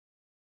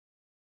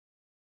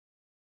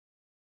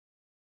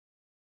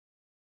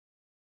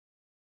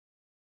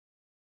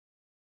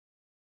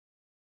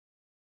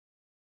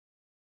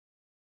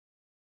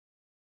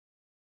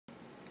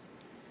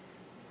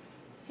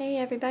Hey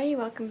everybody,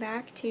 welcome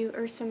back to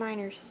Ursa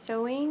Minor's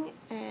Sewing,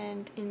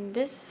 and in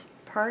this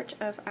part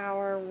of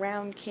our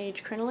round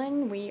cage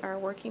crinoline we are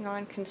working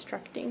on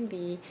constructing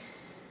the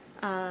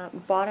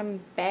bottom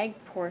bag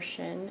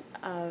portion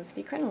of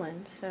the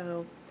crinoline.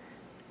 So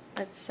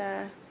let's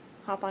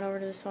hop on over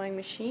to the sewing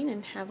machine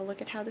and have a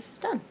look at how this is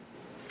done.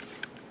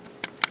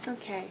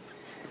 Okay,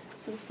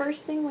 so the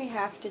first thing we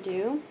have to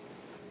do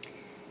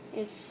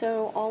is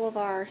sew all of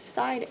our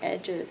side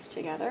edges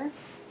together.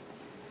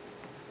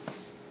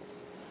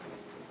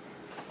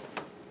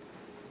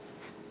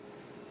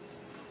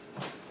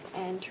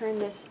 And turn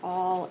this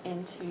all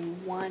into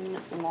one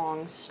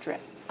long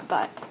strip,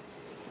 but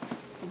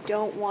you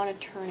don't want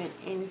to turn it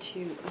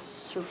into a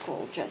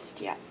circle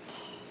just yet.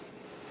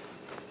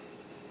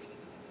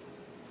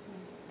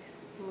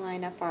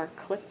 Line up our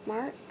clip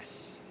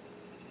marks.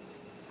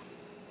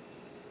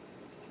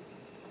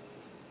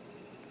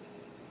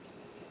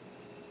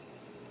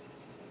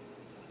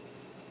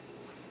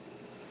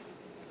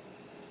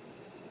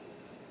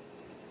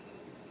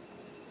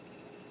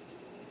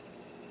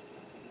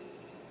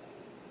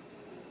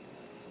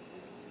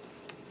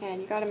 And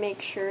you got to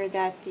make sure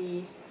that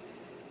the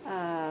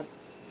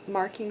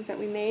markings that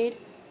we made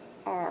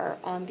are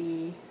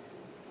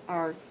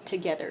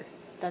together.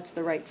 That's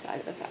the right side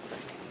of the fabric.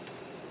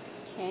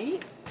 Okay.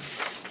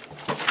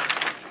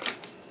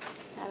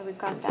 Now that we've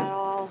got that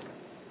all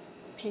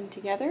pinned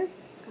together,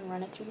 I'm going to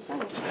run it through the sewing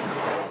machine.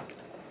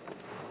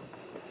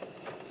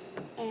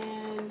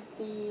 And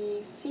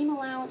the seam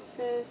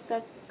allowances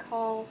that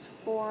calls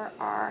for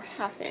are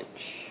 1/2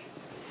 inch.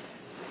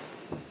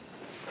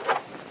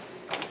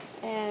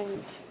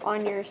 And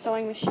on your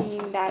sewing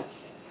machine,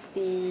 that's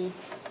the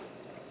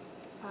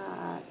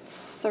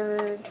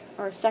third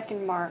or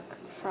second mark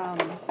from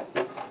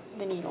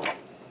the needle.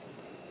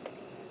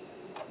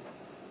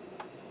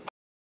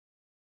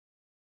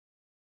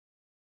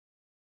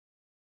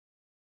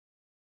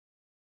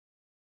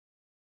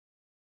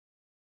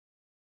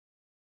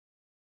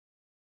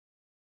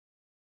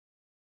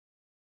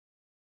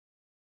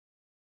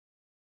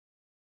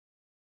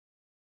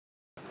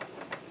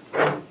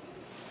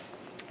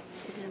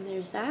 And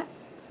there's that.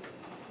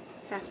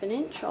 1/2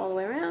 inch all the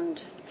way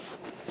around.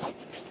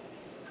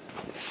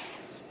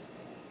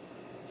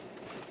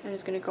 I'm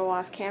just going to go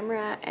off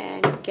camera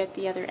and get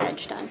the other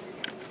edge done.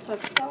 So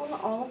I've sewn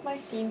all of my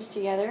seams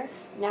together.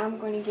 Now I'm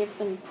going to give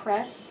them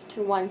press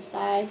to one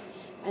side,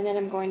 and then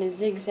I'm going to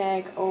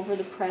zigzag over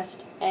the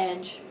pressed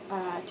edge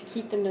to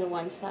keep them to the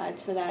one side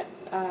so that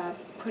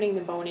putting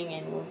the boning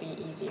in will be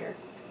easier.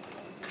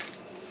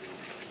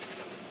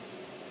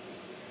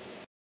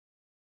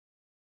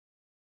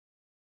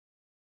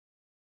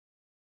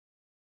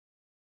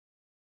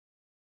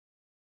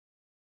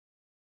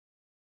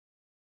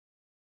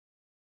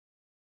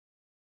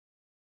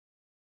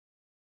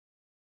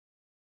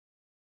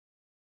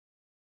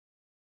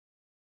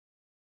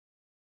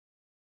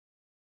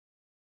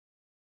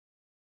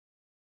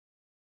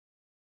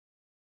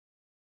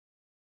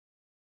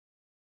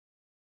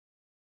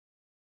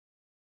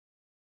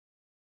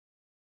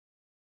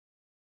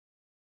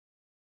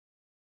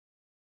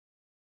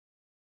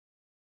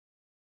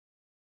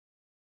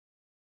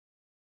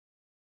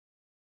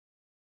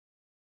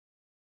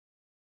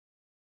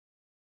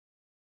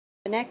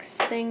 The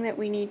next thing that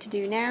we need to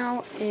do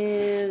now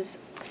is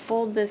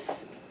fold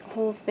this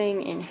whole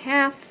thing in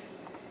half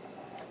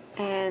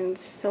and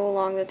sew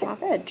along the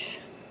top edge.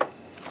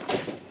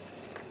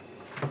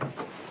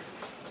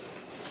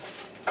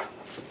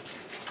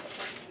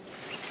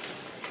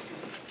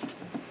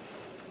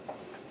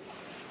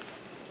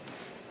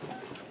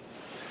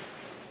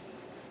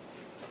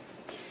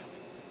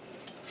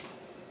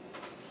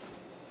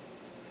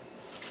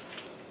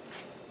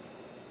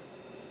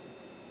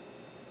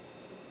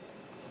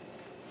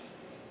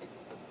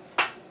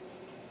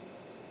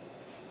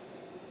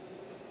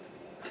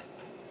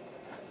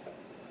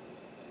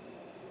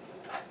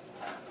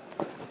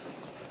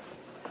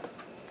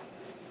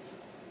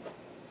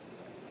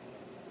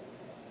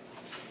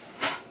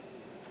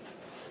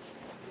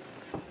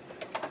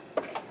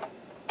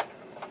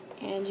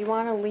 And you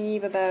want to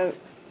leave about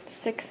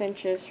 6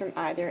 inches from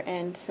either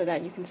end so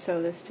that you can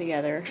sew this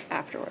together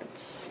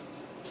afterwards.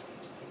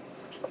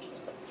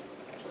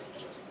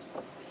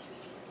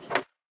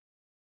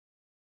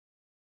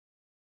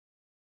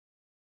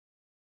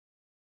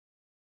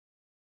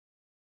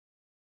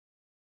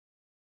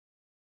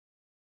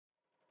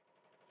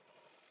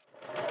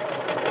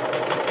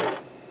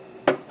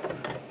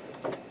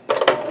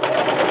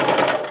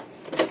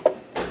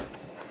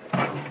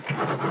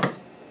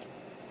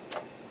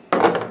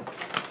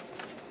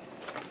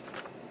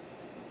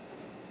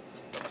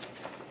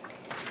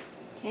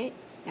 Okay,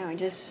 now I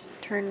just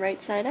turn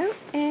right side out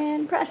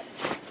and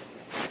press.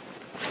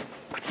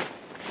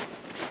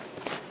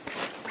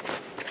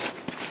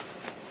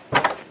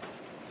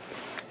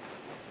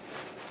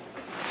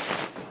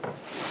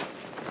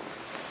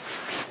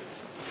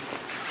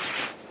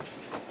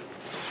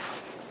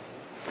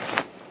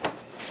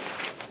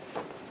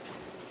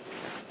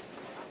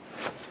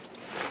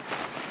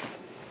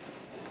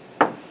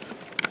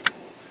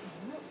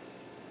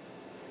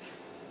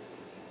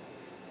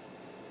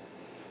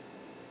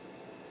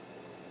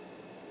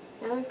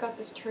 Now I've got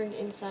this turned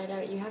inside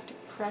out, you have to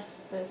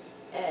press this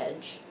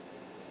edge,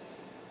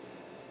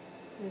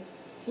 this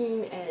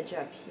seam edge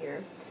up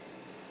here.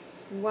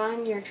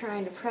 When you're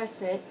trying to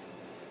press it,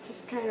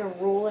 just kind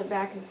of roll it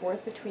back and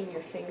forth between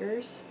your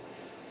fingers,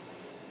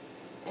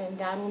 and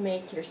that'll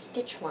make your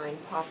stitch line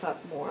pop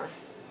up more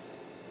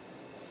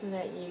so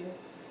that you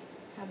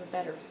have a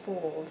better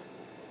fold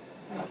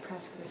when you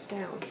press this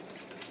down.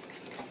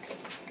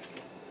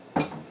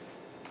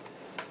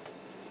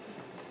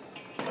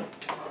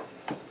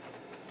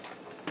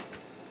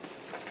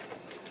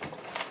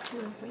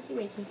 Oh, wakey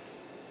wakey.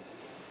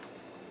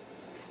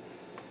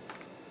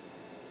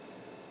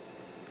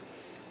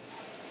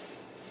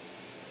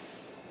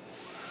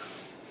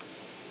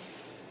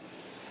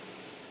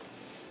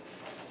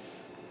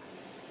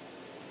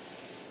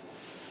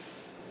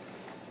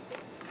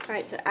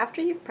 Alright, so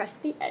after you've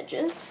pressed the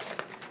edges,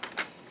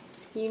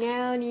 you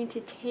now need to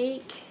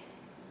take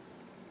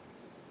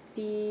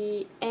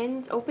the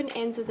open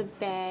ends of the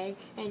bag,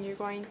 and you're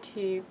going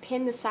to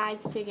pin the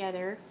sides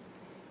together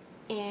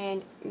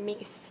and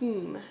make a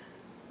seam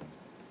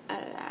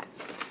out of that.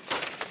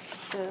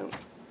 So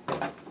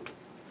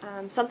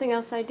something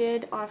else I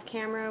did off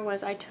camera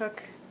was I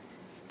took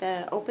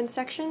the open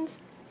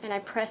sections and I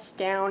pressed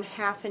down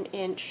 1/2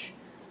 inch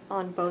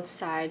on both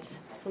sides.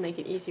 This will make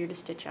it easier to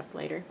stitch up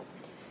later.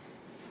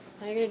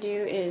 All you're going to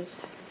do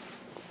is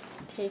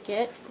take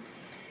it,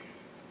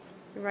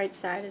 the right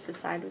side is the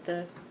side with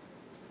the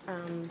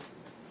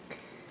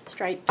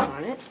stripes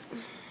on it,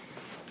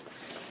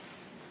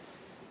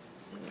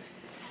 and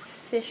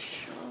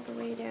fish all the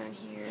way down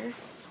here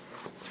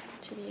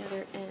to the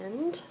other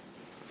end,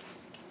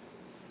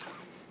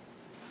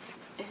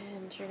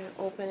 and you're going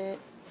to open it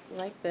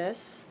like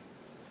this.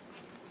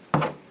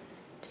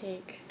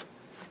 Take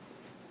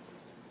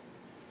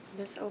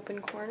this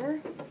open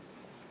corner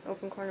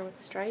with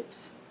the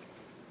stripes,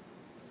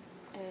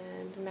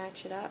 and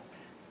match it up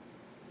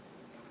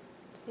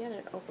to the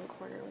other open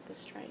corner with the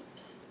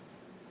stripes.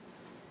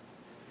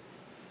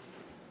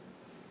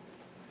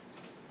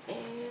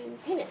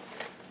 And pin it.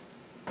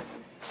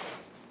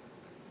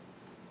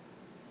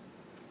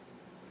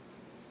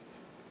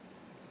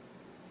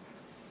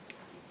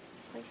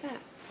 Just like that.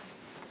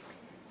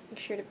 Make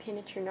sure to pin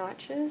at your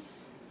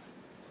notches.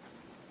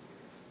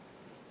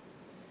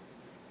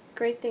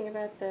 Great thing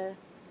about the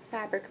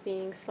fabric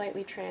being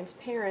slightly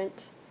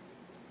transparent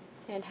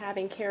and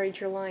having carried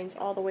your lines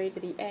all the way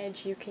to the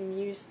edge, you can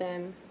use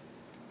them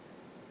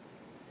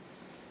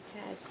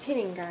as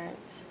pinning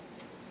guides.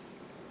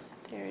 So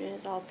there it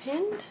is, all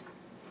pinned.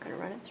 I'm going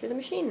to run it through the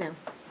machine now.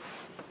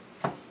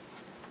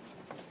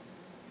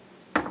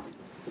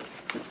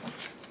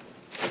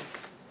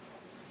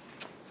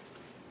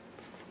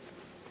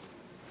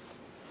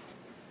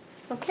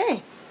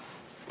 Okay,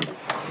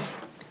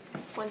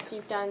 once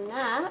you've done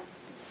that,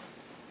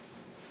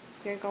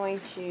 you're going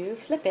to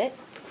flip it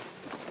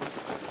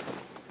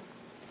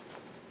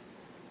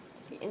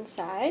to the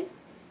inside,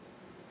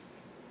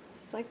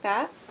 just like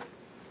that.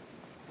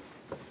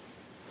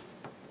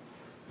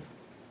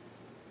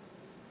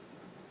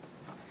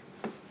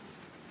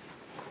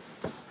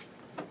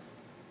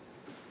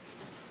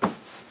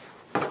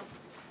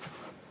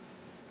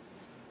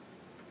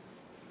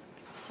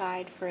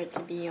 Side for it to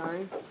be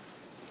on.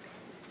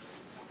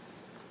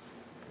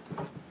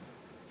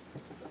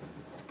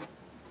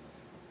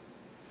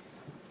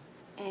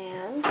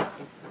 And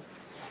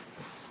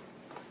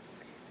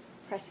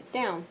press it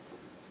down.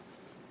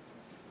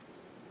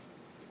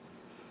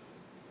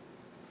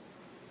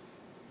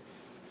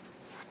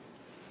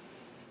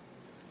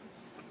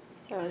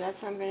 So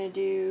that's what I'm going to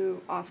do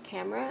off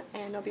camera,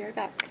 and I'll be right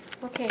back.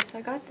 Okay, so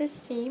I got this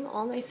seam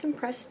all nice and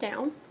pressed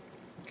down,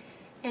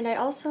 and I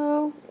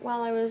also,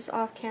 while I was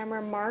off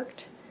camera,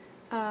 marked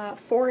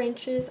 4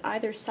 inches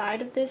either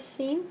side of this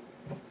seam,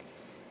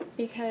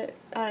 because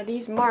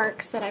these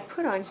marks that I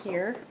put on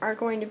here are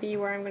going to be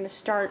where I'm going to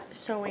start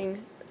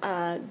sewing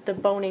the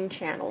boning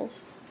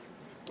channels.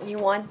 You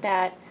want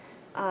that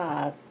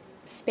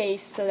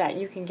space so that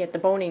you can get the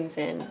bonings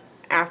in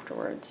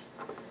afterwards.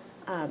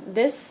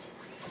 This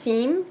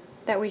seam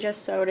that we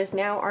just sewed is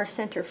now our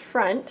center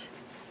front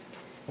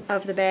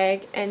of the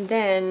bag, and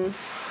then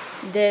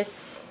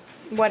this,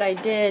 what I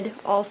did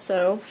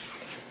also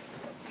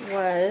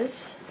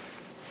was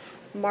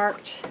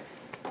marked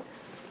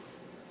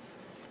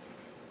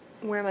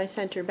where my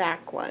center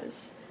back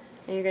was.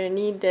 And you're going to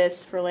need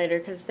this for later,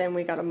 because then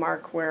we got to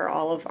mark where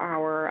all of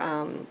our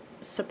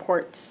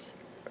support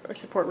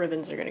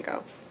ribbons are going to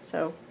go.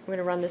 So I'm going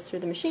to run this through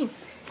the machine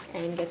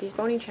and get these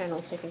boning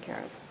channels taken care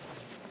of.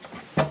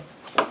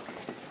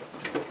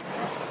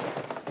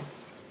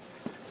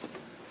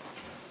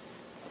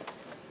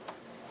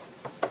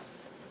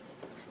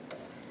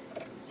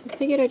 So I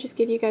figured I'd just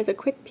give you guys a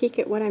quick peek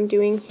at what I'm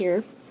doing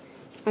here.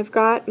 I've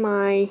got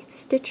my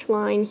stitch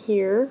line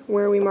here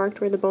where we marked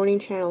where the boning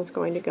channel is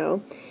going to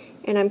go,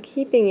 and I'm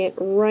keeping it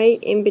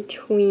right in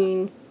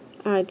between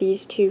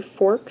these two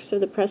forks of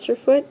the presser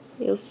foot.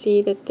 You'll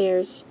see that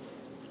there's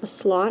a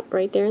slot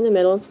right there in the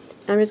middle.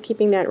 I'm just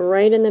keeping that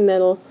right in the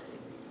middle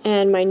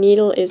and my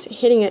needle is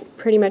hitting it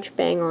pretty much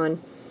bang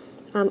on.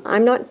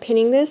 I'm not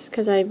pinning this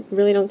because I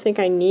really don't think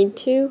I need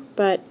to,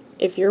 but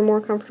if you're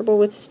more comfortable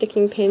with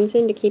sticking pins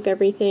in to keep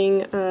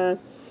everything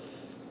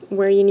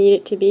where you need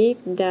it to be,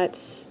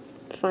 that's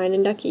fine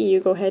and ducky. You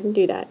go ahead and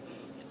do that.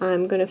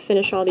 I'm going to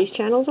finish all these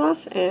channels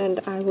off and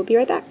I will be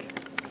right back.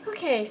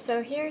 Okay,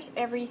 so here's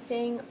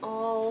everything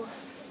all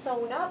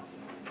sewn up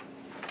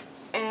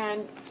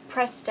and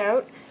pressed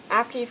out.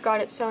 After you've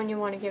got it sewn, you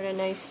want to give it a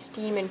nice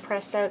steam and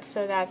press out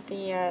so that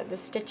the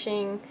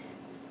stitching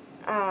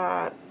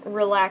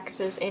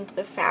relaxes into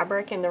the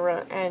fabric, and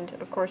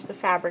of course the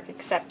fabric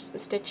accepts the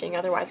stitching,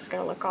 otherwise it's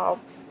going to look all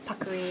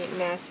puckery and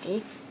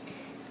nasty.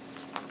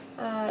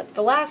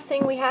 The last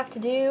thing we have to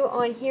do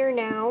on here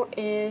now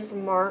is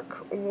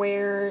mark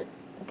where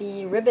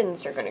the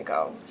ribbons are going to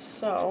go.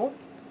 So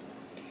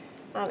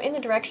in the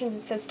directions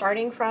it says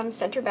starting from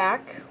center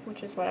back,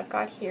 which is what I've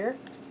got here,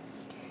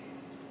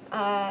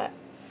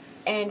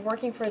 and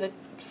working for the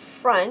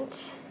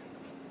front.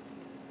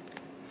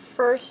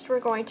 First we're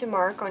going to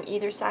mark on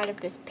either side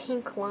of this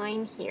pink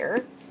line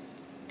here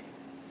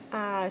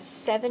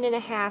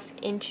 7.5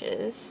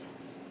 inches.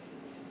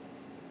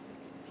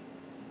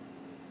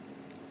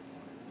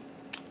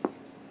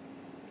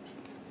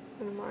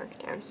 I'm going to mark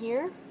down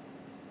here.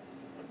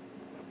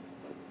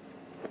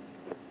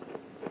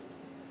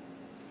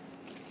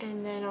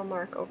 And then I'll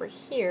mark over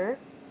here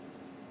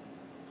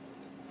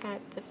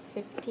at the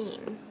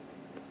 15.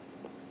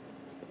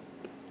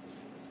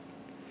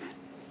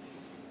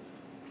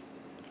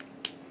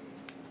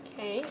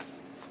 Okay.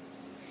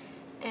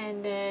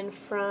 And then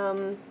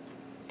from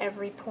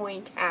every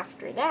point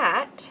after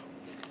that,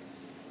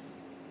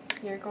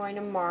 you're going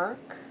to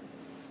mark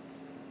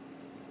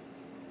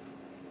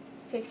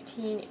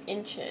 15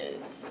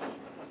 inches.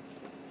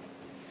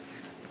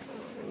 So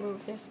I'm going to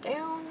move this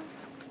down.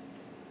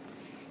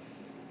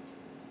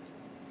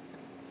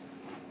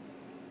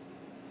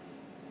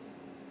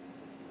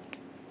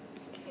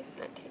 Okay, so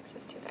that takes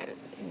us to about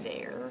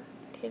there,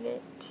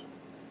 pivot.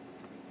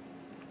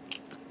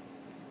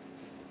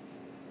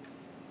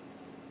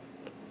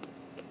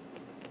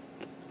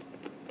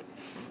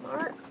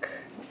 Mark.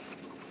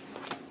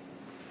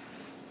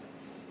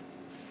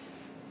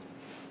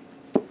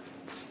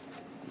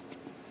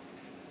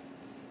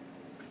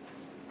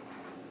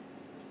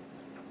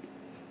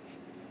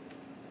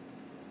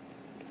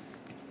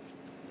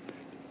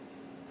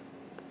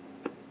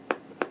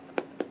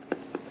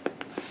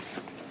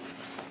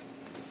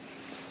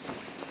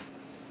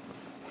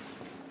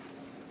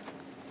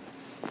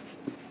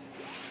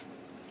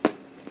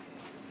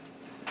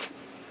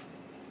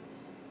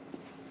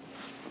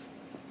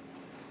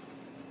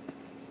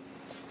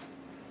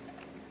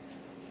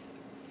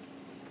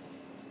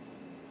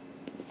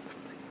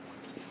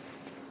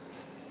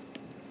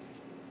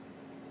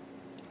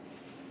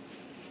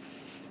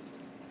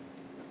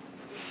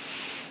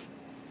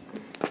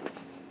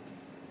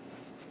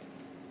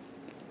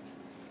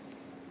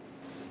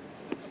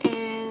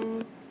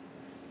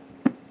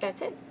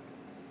 That's it.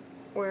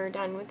 We're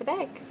done with the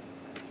bag.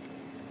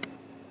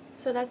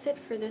 So that's it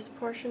for this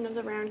portion of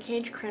the round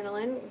cage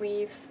crinoline.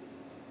 We've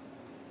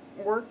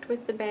worked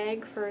with the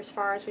bag for as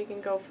far as we can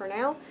go for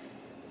now.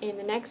 In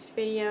the next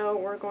video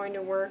we're going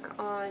to work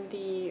on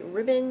the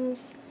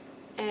ribbons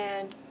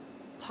and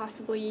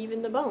possibly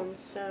even the bones.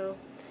 So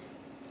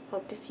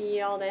hope to see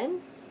you all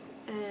then,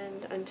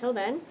 and until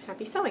then,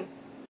 happy sewing!